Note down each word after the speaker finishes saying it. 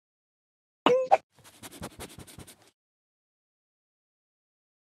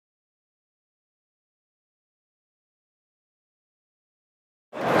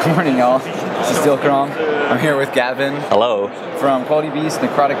morning, y'all. This is SPIEL18. I'm here with Gavin. Hello. From Quality Beast,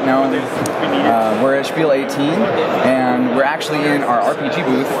 Necrotic Gnome. We're at SPIEL18, and we're actually in our RPG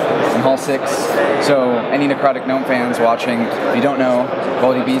booth in Hall 6. So, any Necrotic Gnome fans watching, if you don't know,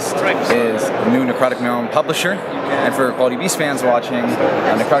 Quality Beast is the new Necrotic Gnome publisher. And for Quality Beast fans watching,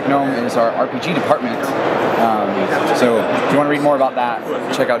 Necrotic Gnome is our RPG department. So, if you want to read more about that,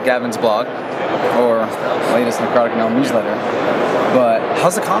 check out Gavin's blog or latest Necrotic Gnome newsletter. But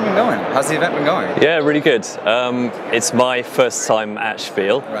how's the con been going? How's the event been going? Yeah, really good. It's my first time at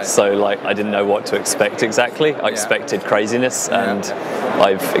Spiel, right. So like I didn't know what to expect exactly. I expected craziness, and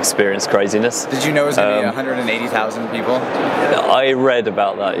I've experienced craziness. Did you know it was going to be 180,000 people? I read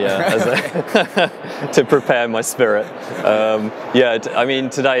about that, yeah, to prepare my spirit. Yeah, I mean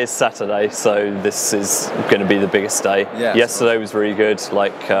today is Saturday, so this is going to be the biggest day. Yeah, yesterday was really good.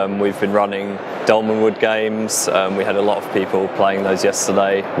 Like we've been running Dolmenwood games. We had a lot of people playing those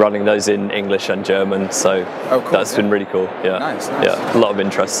yesterday, running those in English and German, so that's been really cool. Yeah, nice. Yeah, a lot of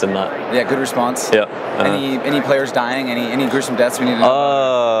interest in that. Yeah, good response. Yeah. Any players dying? Any gruesome deaths we need to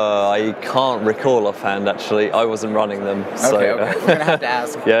know? I can't recall offhand. Actually, I wasn't running them. So. Okay. We're gonna have to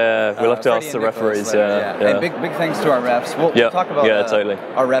ask. Yeah, we'll have to ask the referees. Yeah. And big thanks to our refs. We'll talk about totally.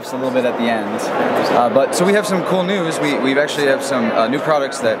 Our refs a little bit at the end. But so we have some cool news. We actually have some new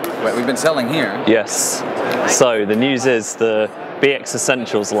products that we've been selling here. Yes. So the news is the BX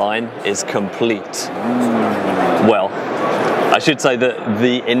Essentials line is complete. Well, I should say that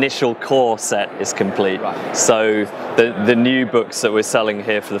the initial core set is complete. Right. So the new books that we're selling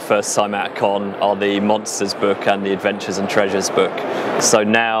here for the first time at Con are the Monsters book and the Adventures and Treasures book. So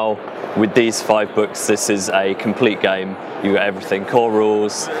now with these 5 books, this is a complete game. You got everything: core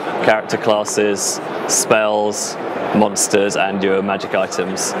rules, character classes, spells, monsters, and your magic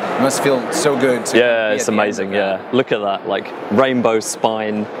items. It must feel so good to yeah, it's amazing. Yeah, look at that, like rainbow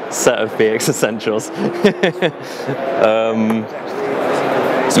spine set of BX Essentials.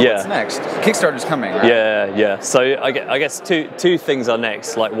 So what's next? Kickstarter's coming, right? Yeah. So I guess two things are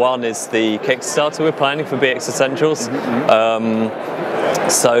next. Like one is the Kickstarter we're planning for BX Essentials.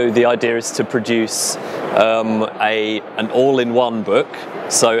 So the idea is to produce an all-in-one book.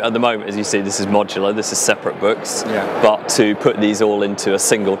 So at the moment, as you see, this is modular, this is separate books, but to put these all into a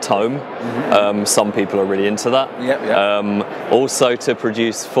single tome, some people are really into that. Also to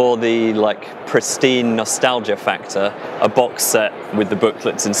produce, for the pristine nostalgia factor, a box set with the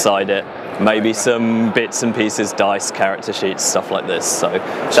booklets inside it, maybe some bits and pieces, dice, character sheets, stuff like this. So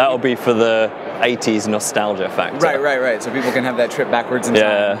that'll be for the 80s nostalgia factor. Right. So people can have that trip backwards in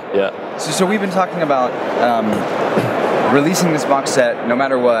time. Yeah. So we've been talking about releasing this box set no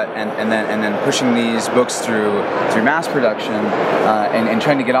matter what, and then pushing these books through mass production and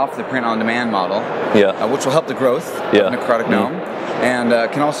trying to get off the print-on-demand model, which will help the growth of Necrotic Gnome, and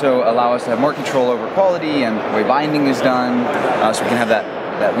can also allow us to have more control over quality and the way binding is done, so we can have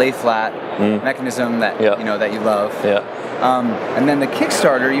that lay flat mechanism that that you love. And then the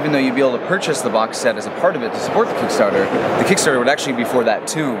Kickstarter, even though you'd be able to purchase the box set as a part of it to support the Kickstarter would actually be for that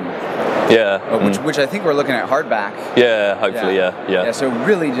tomb. Which I think we're looking at hardback. Yeah, hopefully, yeah. So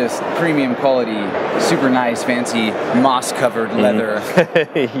really just premium quality, super nice, fancy, moss-covered leather,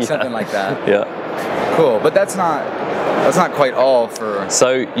 something like that. Yeah. Cool, but that's not quite all for...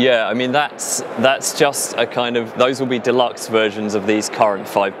 So yeah, I mean that's just a kind of, those will be deluxe versions of these current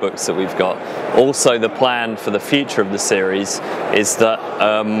 5 books that we've got. Also the plan for the future of the series is that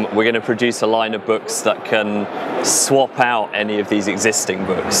we're going to produce a line of books that can swap out any of these existing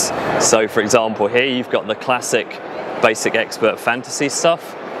books. So for example, here you've got the classic basic expert fantasy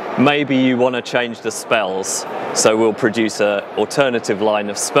stuff. Maybe you want to change the spells, so we'll produce an alternative line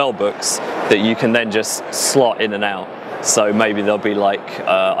of spell books that you can then just slot in and out. So maybe there'll be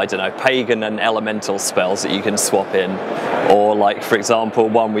I don't know, pagan and elemental spells that you can swap in. Or for example,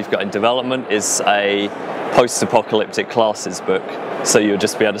 one we've got in development is a post-apocalyptic classes book. So you'll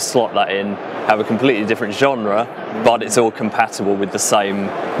just be able to slot that in, have a completely different genre, but it's all compatible with the same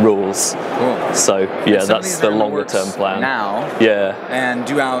rules. Cool. So yeah, that's the longer term plan. Now. Yeah. And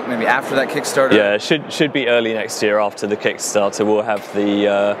due out maybe after that Kickstarter? Yeah, should be early next year after the Kickstarter. We'll have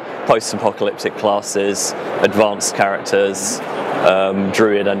the post-apocalyptic classes, advanced characters,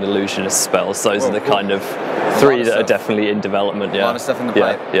 druid and illusionist spells. Those are the kind of 3 that are definitely in development. Yeah. A lot of stuff in the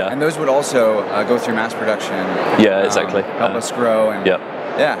pipe. Yeah. And those would also go through mass production. Yeah, exactly. Help us grow. And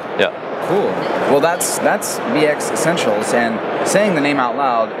Yeah. Cool. Well, that's BX Essentials, and saying the name out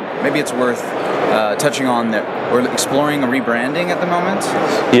loud, maybe it's worth touching on that we're exploring a rebranding at the moment.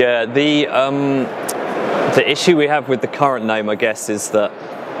 Yeah, the issue we have with the current name, I guess, is that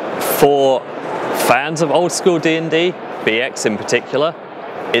for fans of old school D&D, BX in particular,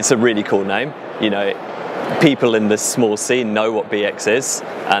 it's a really cool name. You know, people in this small scene know what BX is,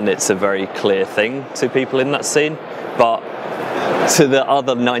 and it's a very clear thing to people in that scene. But to the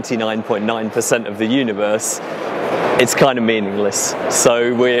other 99.9% of the universe, it's kind of meaningless.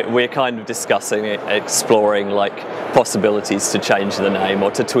 So we're kind of discussing it, exploring like possibilities to change the name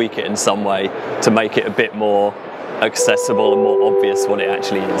or to tweak it in some way to make it a bit more accessible and more obvious what it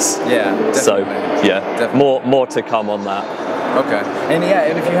actually is. Yeah, definitely. So yeah, Definitely. more to come on that. Okay, and yeah,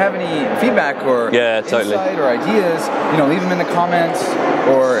 and if you have any feedback or insight or ideas, you know, leave them in the comments,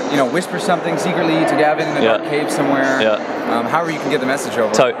 or you know, whisper something secretly to Gavin in a dark cave somewhere. Yeah. However, you can get the message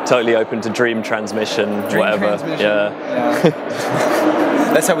over. Totally open to dream transmission, whatever. Transmission. Yeah.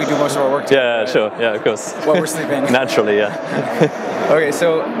 That's how we do most of our work today, Yeah, right? sure. Yeah, of course. While we're sleeping. Naturally, yeah. Okay,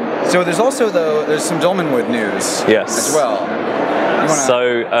 so there's also there's some Dolmenwood news. Yes. As well.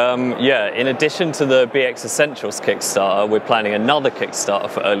 So yeah, in addition to the BX Essentials Kickstarter, we're planning another Kickstarter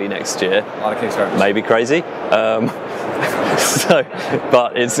for early next year. A lot of Kickstarters. Maybe crazy.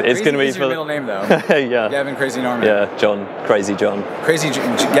 But it's going to be for your middle name though. Yeah. Gavin Crazy Norman. Yeah, John Crazy John.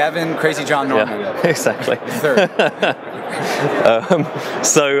 Gavin Crazy John Norman. Yeah, exactly. Third.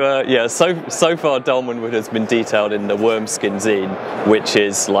 So far Dolmenwood has been detailed in the Wormskin zine, which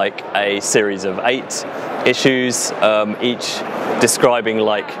is like a series of 8 issues, each describing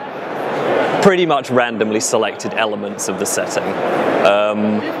like pretty much randomly selected elements of the setting.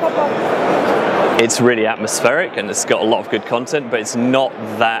 It's really atmospheric and it's got a lot of good content, but it's not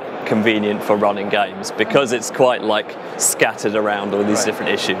that convenient for running games because it's quite like scattered around all these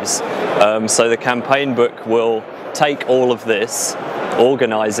different issues. So the campaign book will take all of this,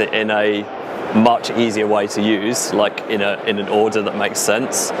 organize it in a much easier way to use, like in an order that makes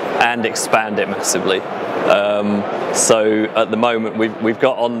sense, and expand it massively. So at the moment we've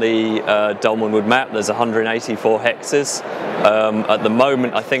got on the Dolmenwood map, there's 184 hexes. At the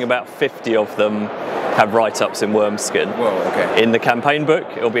moment I think about 50 of them have write-ups in Wormskin. Whoa, okay. In the campaign book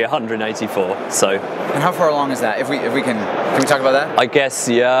it'll be 184. So. And how far along is that? If we can we talk about that? I guess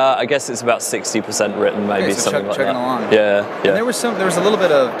it's about 60% written, maybe, okay, so something like that. Along. Yeah. And there was a little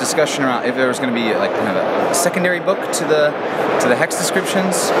bit of discussion around if there was going to be like kind of a secondary book to the hex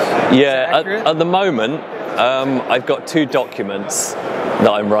descriptions. Yeah, at the moment I've got 2 documents that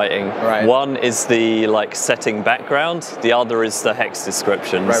I'm writing. Right. One is the like setting background, the other is the hex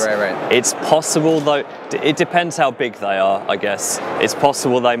descriptions. Right. It's possible though, it depends how big they are, I guess. It's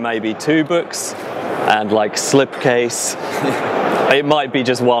possible they may be 2 books and like slipcase. It might be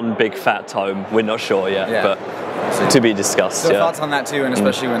just one big fat tome, we're not sure yet, but to be discussed. So thoughts on that too, and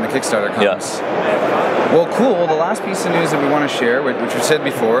especially when the Kickstarter comes. Well, cool. The last piece of news that we want to share, which we said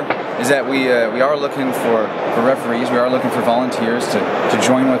before, is that we are looking for referees. We are looking for volunteers to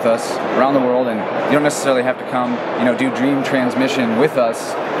join with us around the world, and you don't necessarily have to come, do Dream Transmission with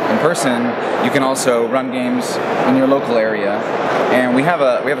us in person. You can also run games in your local area, and we have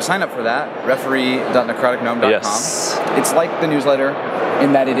a sign up for that. Referee.necroticgnome.com. Yes. It's like the newsletter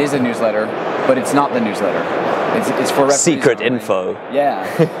in that it is a newsletter, but it's not the newsletter. It's for referees. Secret info. Yeah.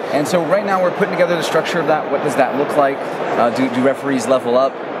 And so right now we're putting together the structure of that. What does that look like? Do referees level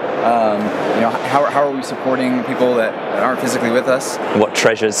up? How are we supporting people that aren't physically with us? What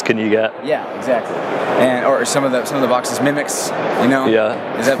treasures can you get? Yeah, exactly. And or some of the boxes mimics.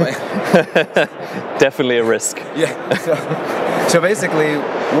 Yeah. Is that definitely a risk? Yeah. So basically,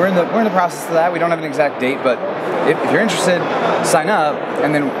 we're in the process of that. We don't have an exact date, but if you're interested, sign up,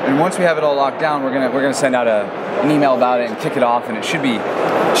 and once we have it all locked down, we're gonna send out an email about it and kick it off, and it should be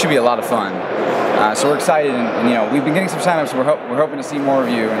a lot of fun. So we're excited, and we've been getting some signups. So we're hoping to see more of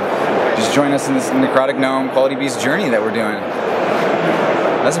you, and just join us in this Necrotic Gnome Quality Beast journey that we're doing.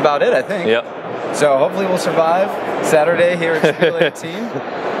 That's about it, I think. Yep. So hopefully we'll survive Saturday here at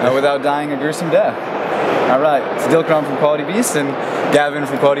SPIEL18 without dying a gruesome death. All right, it's Dilkram from Quality Beast and Gavin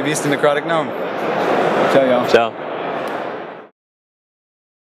from Quality Beast and Necrotic Gnome. Ciao, y'all. Ciao.